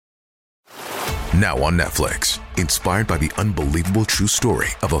Now on Netflix, inspired by the unbelievable true story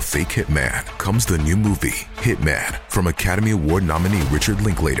of a fake hitman, comes the new movie, Hitman, from Academy Award nominee Richard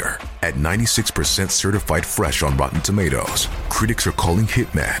Linklater. At 96% certified fresh on Rotten Tomatoes, critics are calling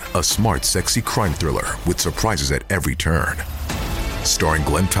Hitman a smart, sexy crime thriller with surprises at every turn. Starring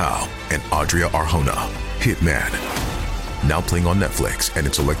Glenn Powell and Adria Arjona, Hitman. Now playing on Netflix and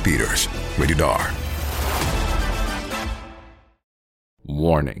in select theaters. Rated R.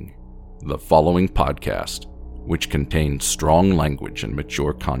 Warning. The following podcast, which contains strong language and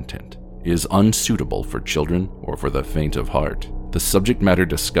mature content, is unsuitable for children or for the faint of heart. The subject matter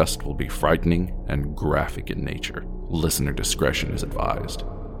discussed will be frightening and graphic in nature. Listener discretion is advised.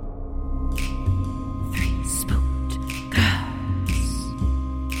 Three spooked girls.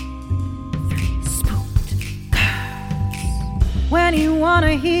 Three spooked girls. When you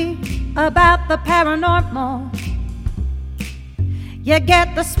wanna hear about the paranormal, you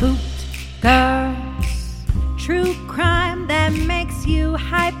get the spooked girls. True crime that makes you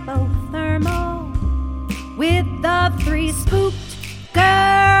hypothermal. With the three spooked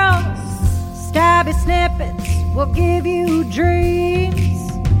girls. Stabby Snippets will give you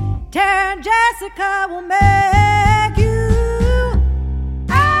dreams. Tara and Jessica will make you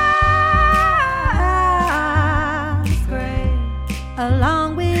scream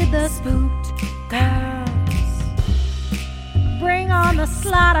along with the spooked girls. Bring on the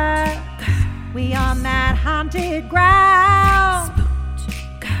slaughter. We on that haunted ground.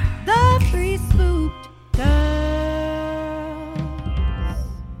 Spooked girls. The three spooked girls.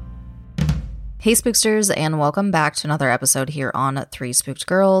 Hey Spooksters, and welcome back to another episode here on Three Spooked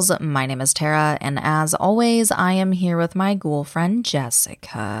Girls. My name is Tara, and as always, I am here with my ghoul friend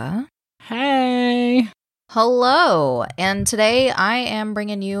Jessica. Hey. Hello, and today I am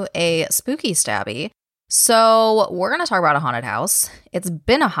bringing you a spooky stabby. So we're going to talk about a haunted house. It's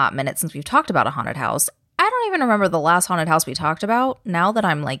been a hot minute since we've talked about a haunted house. I don't even remember the last haunted house we talked about now that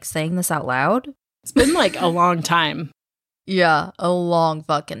I'm saying this out loud. It's been a long time. Yeah, a long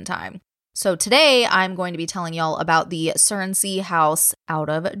fucking time. So today I'm going to be telling y'all about the Surrency house out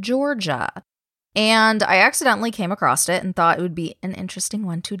of Georgia. And I accidentally came across it and thought it would be an interesting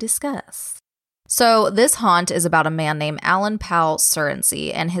one to discuss. So this haunt is about a man named Alan Powell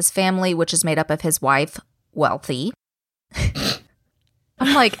Surrency and his family, which is made up of his wife, Wealthy.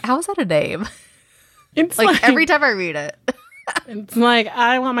 I'm like, how is that a name? It's every time I read it. It's like,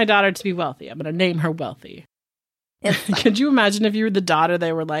 I want my daughter to be wealthy. I'm going to name her Wealthy. Could you imagine if you were the daughter,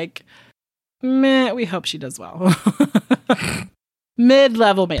 they were like, meh, we hope she does well.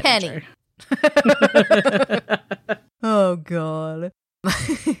 Mid-level manager. Penny. Oh, God.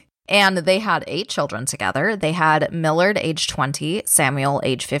 And they had 8 children together. They had Millard, age 20, Samuel,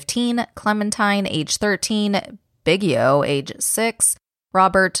 age 15, Clementine, age 13, Big Yo, age 6,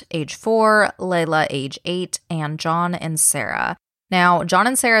 Robert, age 4, Layla, age 8, and John and Sarah. Now, John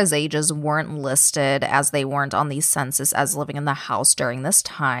and Sarah's ages weren't listed as they weren't on the census as living in the house during this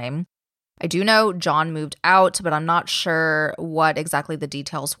time. I do know John moved out, but I'm not sure what exactly the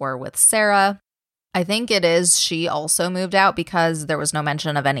details were with Sarah. I think it is she also moved out because there was no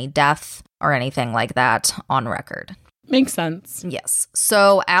mention of any death or anything like that on record. Makes sense. Yes.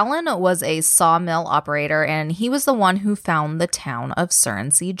 So Alan was a sawmill operator, and he was the one who found the town of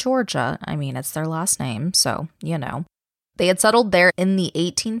Surrency, Georgia. I mean, it's their last name, so, you know. They had settled there in the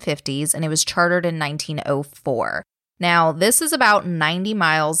 1850s, and it was chartered in 1904. Now, this is about 90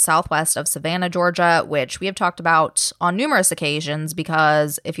 miles southwest of Savannah, Georgia, which we have talked about on numerous occasions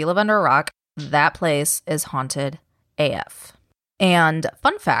because if you live under a rock, that place is haunted AF. And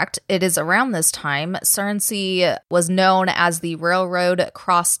fun fact, it is around this time Surrency was known as the Railroad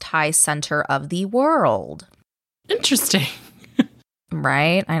Cross-Tie Center of the world. Interesting.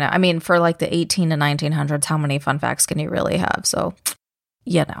 Right? I know. I mean, for the 18 to 1900s, how many fun facts can you really have? So,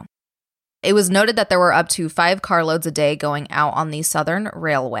 you know. It was noted that there were up to 5 carloads a day going out on the Southern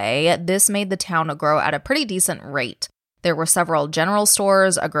Railway. This made the town grow at a pretty decent rate. There were several general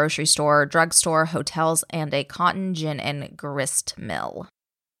stores, a grocery store, drugstore, hotels, and a cotton gin and grist mill.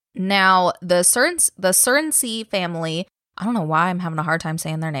 Now, the Surrency family, I don't know why I'm having a hard time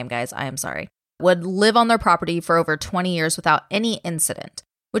saying their name, guys. I am sorry. Would live on their property for over 20 years without any incident,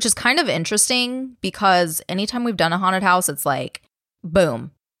 which is kind of interesting because anytime we've done a haunted house, it's like,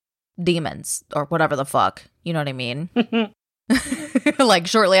 boom, demons or whatever the fuck. You know what I mean?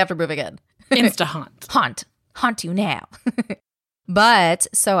 Shortly after moving in. Insta haunt. Haunt you now. But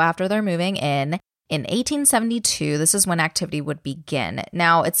so after they're moving in 1872, this is when activity would begin.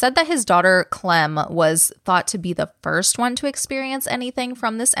 Now, it said that his daughter Clem was thought to be the first one to experience anything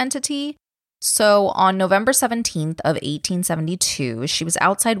from this entity. So on November 17th of 1872, she was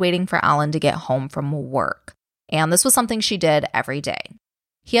outside waiting for Alan to get home from work. And this was something she did every day.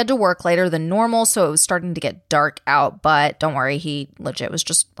 He had to work later than normal, so it was starting to get dark out, but don't worry, he legit was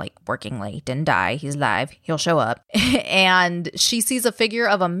just like working late, didn't die, he's alive, he'll show up. And she sees a figure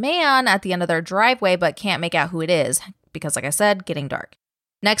of a man at the end of their driveway, but can't make out who it is, because like I said, getting dark.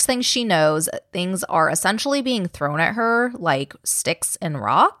 Next thing she knows, things are essentially being thrown at her, like sticks and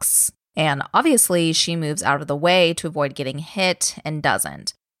rocks. And obviously, she moves out of the way to avoid getting hit and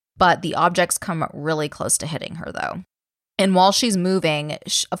doesn't. But the objects come really close to hitting her, though. And while she's moving,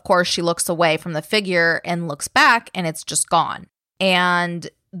 of course, she looks away from the figure and looks back, and it's just gone. And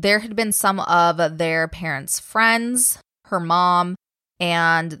there had been some of their parents' friends, her mom,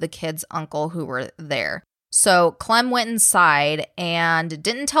 and the kid's uncle who were there. So Clem went inside and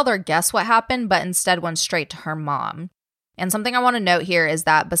didn't tell their guests what happened, but instead went straight to her mom. And something I want to note here is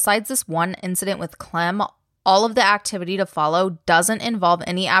that besides this one incident with Clem, all of the activity to follow doesn't involve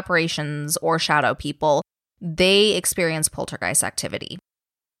any apparitions or shadow people. They experience poltergeist activity.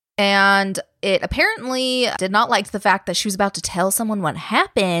 And it apparently did not like the fact that she was about to tell someone what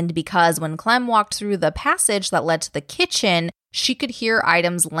happened, because when Clem walked through the passage that led to the kitchen, she could hear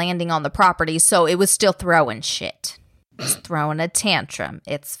items landing on the property, so it was still throwing shit. It's throwing a tantrum.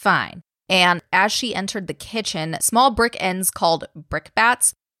 It's fine. And as she entered the kitchen, small brick ends called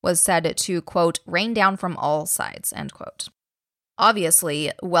brickbats was said to, quote, rain down from all sides, end quote.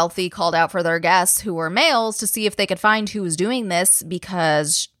 Obviously, Wealthy called out for their guests, who were males, to see if they could find who was doing this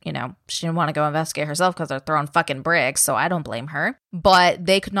because, you know, she didn't want to go investigate herself because they're throwing fucking bricks, so I don't blame her. But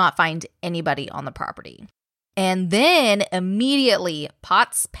they could not find anybody on the property. And then immediately,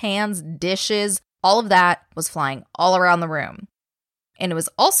 pots, pans, dishes, all of that was flying all around the room. And it was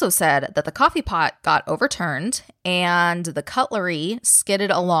also said that the coffee pot got overturned and the cutlery skidded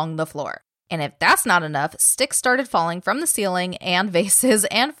along the floor. And if that's not enough, sticks started falling from the ceiling and vases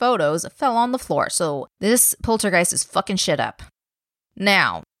and photos fell on the floor. So this poltergeist is fucking shit up.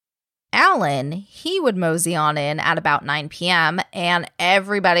 Now, Alan, he would mosey on in at about 9 p.m. and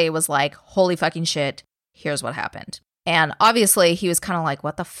everybody was like, holy fucking shit, here's what happened. And obviously he was kind of like,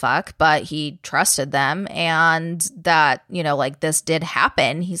 what the fuck? But he trusted them, and that, you know, like this did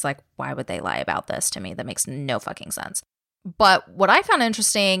happen. He's like, why would they lie about this to me? That makes no fucking sense. But what I found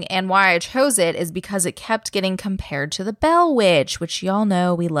interesting and why I chose it is because it kept getting compared to the Bell Witch, which y'all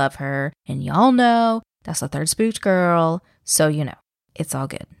know we love her. And y'all know that's the third spooked girl. So, you know, it's all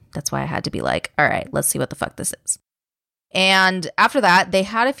good. That's why I had to be like, all right, let's see what the fuck this is. And after that, they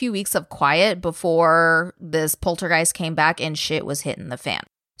had a few weeks of quiet before this poltergeist came back and shit was hitting the fan.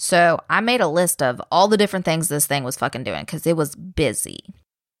 So I made a list of all the different things this thing was fucking doing because it was busy.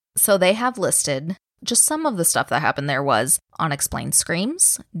 So they have listed just some of the stuff that happened. There was unexplained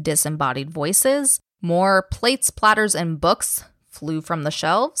screams, disembodied voices, more plates, platters, and books flew from the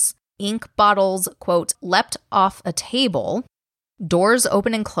shelves, ink bottles, quote, leapt off a table, doors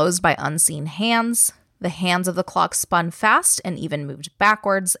open and closed by unseen hands, the hands of the clock spun fast and even moved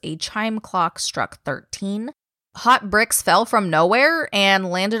backwards, a chime clock struck 13, hot bricks fell from nowhere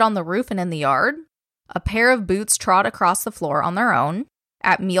and landed on the roof and in the yard, a pair of boots trod across the floor on their own.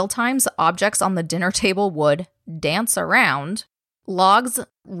 At mealtimes, objects on the dinner table would dance around. Logs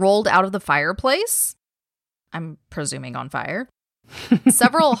rolled out of the fireplace. I'm presuming on fire.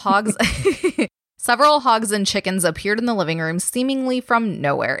 Several hogs and chickens appeared in the living room seemingly from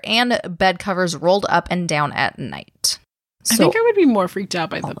nowhere, and bed covers rolled up and down at night. I think I would be more freaked out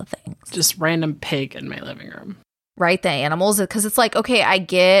by the things. Just random pig in my living room. Right, the animals, because it's like, okay, I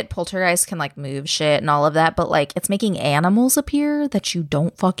get poltergeist can like move shit and all of that, but like it's making animals appear that you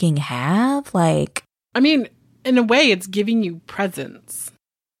don't fucking have. Like, I mean, in a way, it's giving you presents.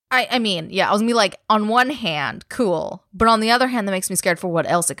 I mean, yeah, I was gonna be like, on one hand, cool, but on the other hand, that makes me scared for what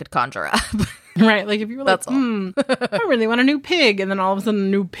else it could conjure up. Right, like if you were like, I really want a new pig, and then all of a sudden a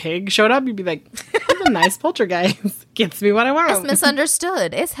new pig showed up, you'd be like, that's a nice poltergeist. Gets me what I want. It's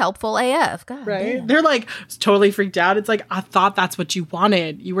misunderstood. It's helpful AF. God right? Damn. They're like totally freaked out. It's like, I thought that's what you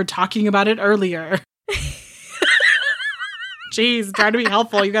wanted. You were talking about it earlier. Jeez, trying to be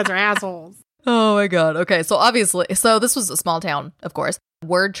helpful. You guys are assholes. Oh my God. Okay, so this was a small town, of course.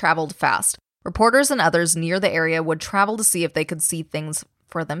 Word traveled fast. Reporters and others near the area would travel to see if they could see things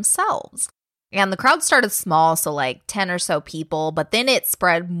for themselves. And the crowd started small, so like 10 or so people, but then it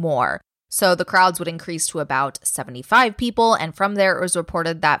spread more. So the crowds would increase to about 75 people, and from there it was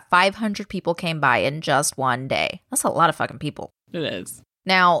reported that 500 people came by in just one day. That's a lot of fucking people. It is.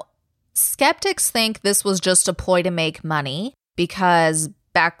 Now, skeptics think this was just a ploy to make money because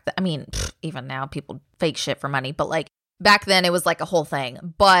even now people fake shit for money, but like Back then, it was like a whole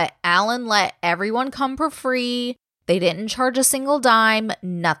thing. But Alan let everyone come for free. They didn't charge a single dime,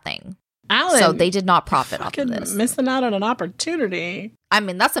 nothing. Alan, so they did not profit off of this. Missing out on an opportunity. I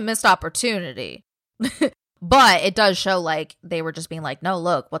mean, that's a missed opportunity. But it does show, like, they were just being like, no,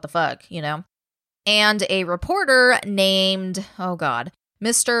 look, what the fuck, you know? And a reporter named,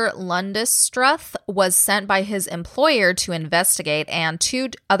 Mr. Lundestruth was sent by his employer to investigate, and 2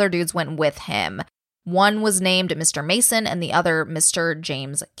 other dudes went with him. One was named Mr. Mason and the other Mr.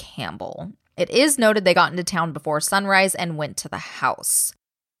 James Campbell. It is noted they got into town before sunrise and went to the house.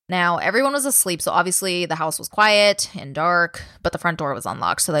 Now, everyone was asleep, so obviously the house was quiet and dark, but the front door was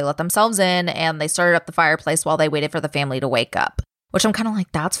unlocked, so they let themselves in, and they started up the fireplace while they waited for the family to wake up, which I'm kind of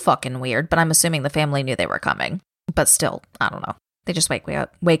like, that's fucking weird, but I'm assuming the family knew they were coming. But still, I don't know. They just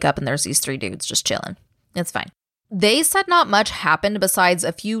wake up, and there's these 3 dudes just chilling. It's fine. They said not much happened besides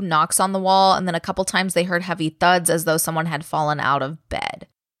a few knocks on the wall, and then a couple times they heard heavy thuds as though someone had fallen out of bed.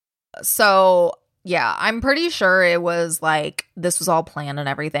 So, yeah, I'm pretty sure it was like this was all planned and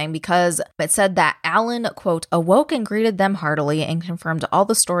everything, because it said that Alan, quote, awoke and greeted them heartily and confirmed all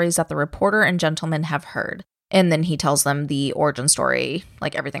the stories that the reporter and gentleman have heard. And then he tells them the origin story,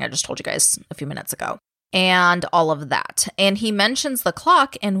 like everything I just told you guys a few minutes ago, and all of that. And he mentions the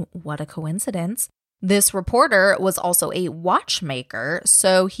clock, and what a coincidence. This reporter was also a watchmaker,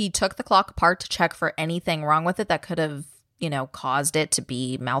 so he took the clock apart to check for anything wrong with it that could have, caused it to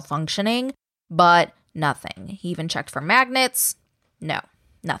be malfunctioning, but nothing. He even checked for magnets. No,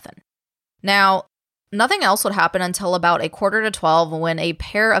 nothing. Now, nothing else would happen until about 11:45 when a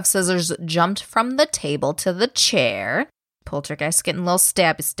pair of scissors jumped from the table to the chair. Poltergeist getting a little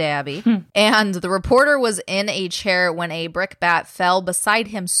stabby. And the reporter was in a chair when a brick bat fell beside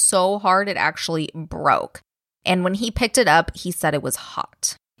him so hard it actually broke. And when he picked it up, he said it was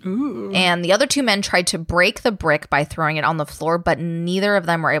hot. Ooh. And the other 2 men tried to break the brick by throwing it on the floor, but neither of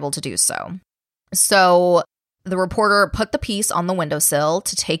them were able to do so. So the reporter put the piece on the windowsill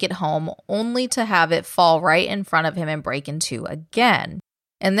to take it home, only to have it fall right in front of him and break in 2 again.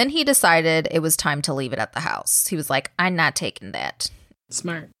 And then he decided it was time to leave it at the house. He was like, I'm not taking that.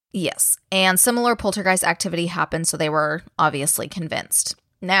 Smart. Yes. And similar poltergeist activity happened, so they were obviously convinced.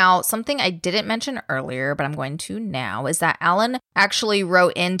 Now, something I didn't mention earlier, but I'm going to now, is that Alan actually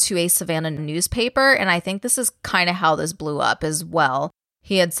wrote into a Savannah newspaper, and I think this is kind of how this blew up as well.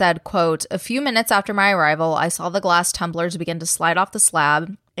 He had said, quote, a few minutes after my arrival, I saw the glass tumblers begin to slide off the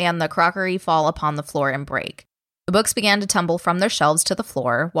slab and the crockery fall upon the floor and break. The books began to tumble from their shelves to the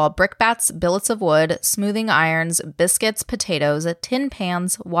floor, while brickbats, billets of wood, smoothing irons, biscuits, potatoes, tin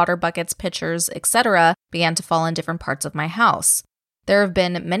pans, water buckets, pitchers, etc. began to fall in different parts of my house. There have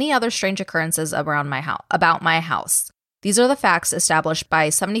been many other strange occurrences about my house. These are the facts established by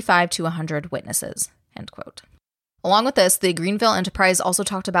 75 to 100 witnesses, end quote. Along with this, the Greenville Enterprise also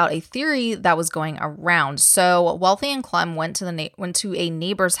talked about a theory that was going around. So Wealthy and Clem went to a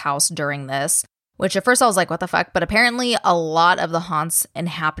neighbor's house during this, which at first I was like, what the fuck? But apparently a lot of the haunts and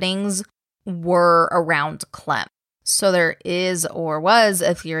happenings were around Clem. So there is or was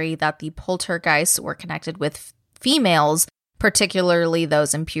a theory that the poltergeists were connected with females, particularly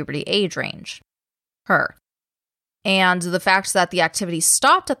those in puberty age range. Her. And the fact that the activity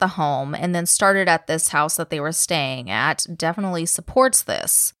stopped at the home and then started at this house that they were staying at definitely supports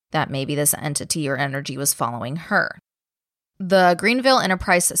this, that maybe this entity or energy was following her. The Greenville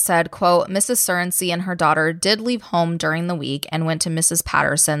Enterprise said, quote, Mrs. Surrency and her daughter did leave home during the week and went to Mrs.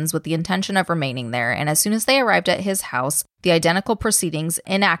 Patterson's with the intention of remaining there, and as soon as they arrived at his house, the identical proceedings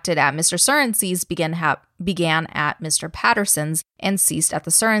enacted at Mr. Surrency's began at Mr. Patterson's and ceased at the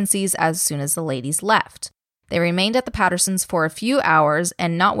Surrency's as soon as the ladies left. They remained at the Pattersons for a few hours,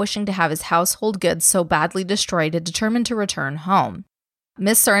 and not wishing to have his household goods so badly destroyed, determined to return home.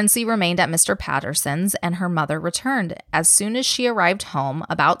 Miss Surrency remained at Mr. Patterson's, and her mother returned. As soon as she arrived home,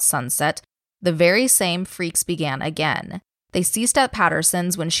 about sunset, the very same freaks began again. They ceased at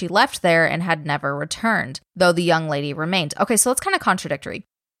Patterson's when she left there and had never returned, though the young lady remained. Okay, so that's kind of contradictory.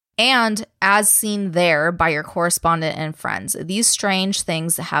 And as seen there by your correspondent and friends, these strange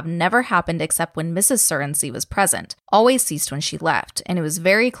things have never happened except when Mrs. Surrency was present, always ceased when she left, and it was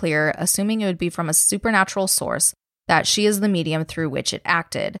very clear, assuming it would be from a supernatural source, that she is the medium through which it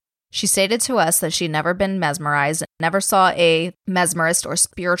acted. She stated to us that she had never been mesmerized, never saw a mesmerist or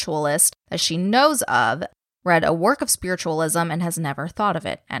spiritualist that she knows of, read a work of spiritualism, and has never thought of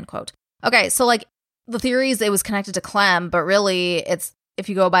it, end quote. Okay, so like the theory is it was connected to Clem, but really it's, if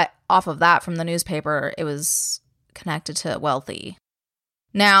you go off of that from the newspaper, it was connected to Wealthy.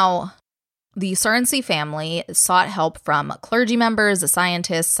 Now, the Surrency family sought help from clergy members,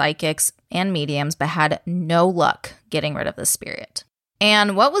 scientists, psychics, and mediums, but had no luck getting rid of the spirit.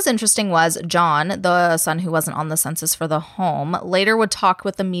 And what was interesting was John, the son who wasn't on the census for the home, later would talk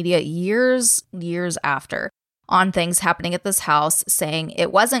with the media years after on things happening at this house, saying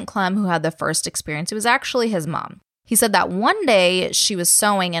it wasn't Clem who had the first experience, it was actually his mom. He said that one day she was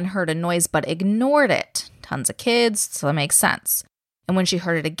sewing and heard a noise but ignored it. Tons of kids, so that makes sense. And when she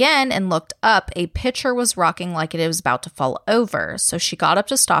heard it again and looked up, a pitcher was rocking like it was about to fall over. So she got up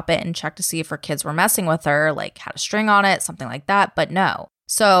to stop it and checked to see if her kids were messing with her, like had a string on it, something like that, but no.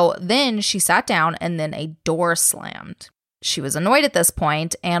 So then she sat down and then a door slammed. She was annoyed at this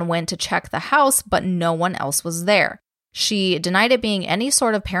point and went to check the house, but no one else was there. She denied it being any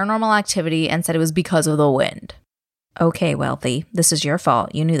sort of paranormal activity and said it was because of the wind. Okay, Wealthy, this is your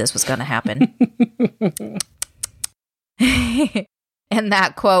fault. You knew this was going to happen. And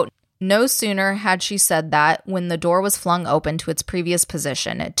that quote, no sooner had she said that when the door was flung open to its previous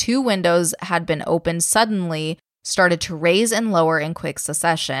position, 2 windows had been opened suddenly, started to raise and lower in quick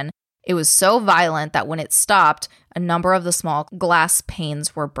succession. It was so violent that when it stopped, a number of the small glass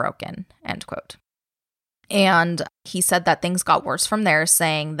panes were broken, end quote. And he said that things got worse from there,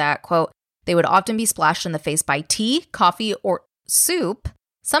 saying that, quote, they would often be splashed in the face by tea, coffee, or soup,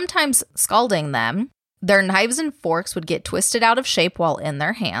 sometimes scalding them. Their knives and forks would get twisted out of shape while in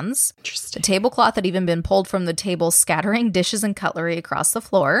their hands. The tablecloth had even been pulled from the table, scattering dishes and cutlery across the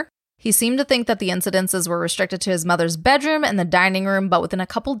floor. He seemed to think that the incidences were restricted to his mother's bedroom and the dining room, but within a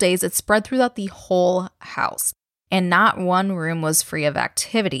couple days, it spread throughout the whole house. And not one room was free of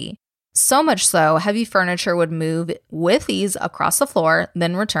activity. So much so, heavy furniture would move with ease across the floor,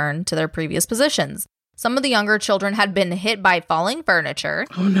 then return to their previous positions. Some of the younger children had been hit by falling furniture,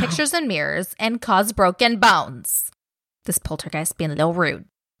 pictures and mirrors, and caused broken bones. This poltergeist being a little rude.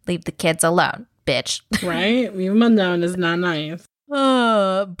 Leave the kids alone, bitch. Right? Leave them alone is not nice.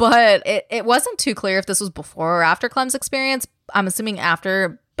 But it wasn't too clear if this was before or after Clem's experience. I'm assuming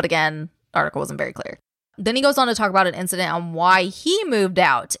after, but again, the article wasn't very clear. Then he goes on to talk about an incident on why he moved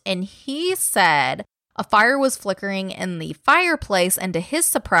out. And he said a fire was flickering in the fireplace, and to his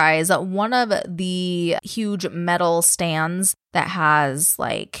surprise, one of the huge metal stands that has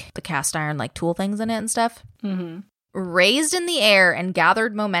like the cast iron like tool things in it and stuff, raised in the air and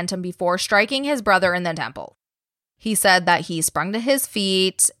gathered momentum before striking his brother in the temple. He said that he sprung to his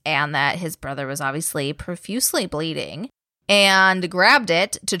feet and that his brother was obviously profusely bleeding and grabbed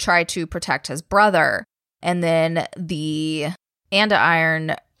it to try to protect his brother. And then the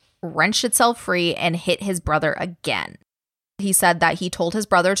andiron wrenched itself free and hit his brother again. He said that he told his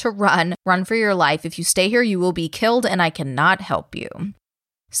brother to run for your life. If you stay here, you will be killed and I cannot help you.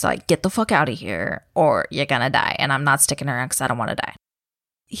 So like, get the fuck out of here or you're gonna die. And I'm not sticking around because I don't want to die.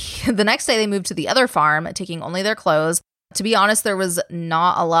 The next day they moved to the other farm, taking only their clothes. To be honest, there was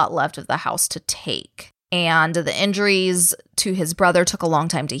not a lot left of the house to take. And the injuries to his brother took a long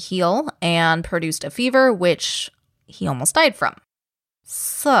time to heal and produced a fever, which he almost died from.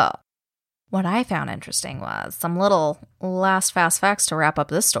 So, what I found interesting was some little last fast facts to wrap up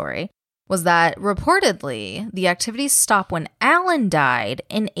this story, was that reportedly the activities stopped when Alan died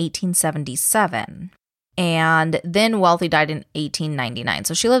in 1877. And then Wealthy died in 1899.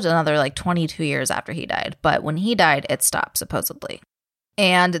 So she lived another like 22 years after he died. But when he died, it stopped, supposedly.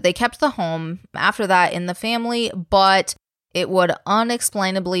 And they kept the home after that in the family, but it would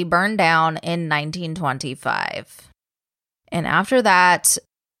unexplainably burn down in 1925. And after that,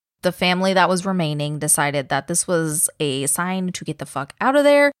 the family that was remaining decided that this was a sign to get the fuck out of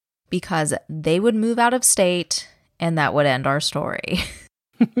there because they would move out of state and that would end our story.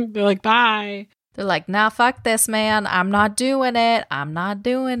 They're like, bye. They're like, nah, fuck this, man. I'm not doing it. I'm not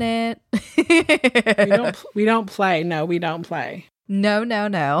doing it. We don't play. No, we don't play. No.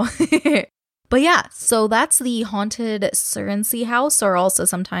 But yeah, so that's the haunted Surrency house, or also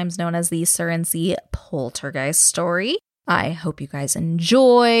sometimes known as the Surrency poltergeist story. I hope you guys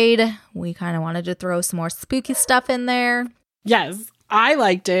enjoyed. We kind of wanted to throw some more spooky stuff in there. Yes, I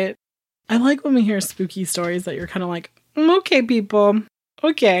liked it. I like when we hear spooky stories that you're kind of like, okay, people.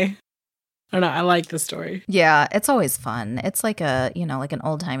 Okay. I don't know. I like the story. Yeah, it's always fun. It's like a, like an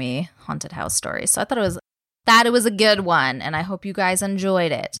old-timey haunted house story. So I thought it was a good one, and I hope you guys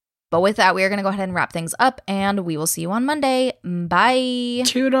enjoyed it. But with that, we are going to go ahead and wrap things up, and we will see you on Monday. Bye.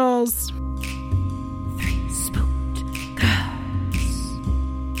 Toodles.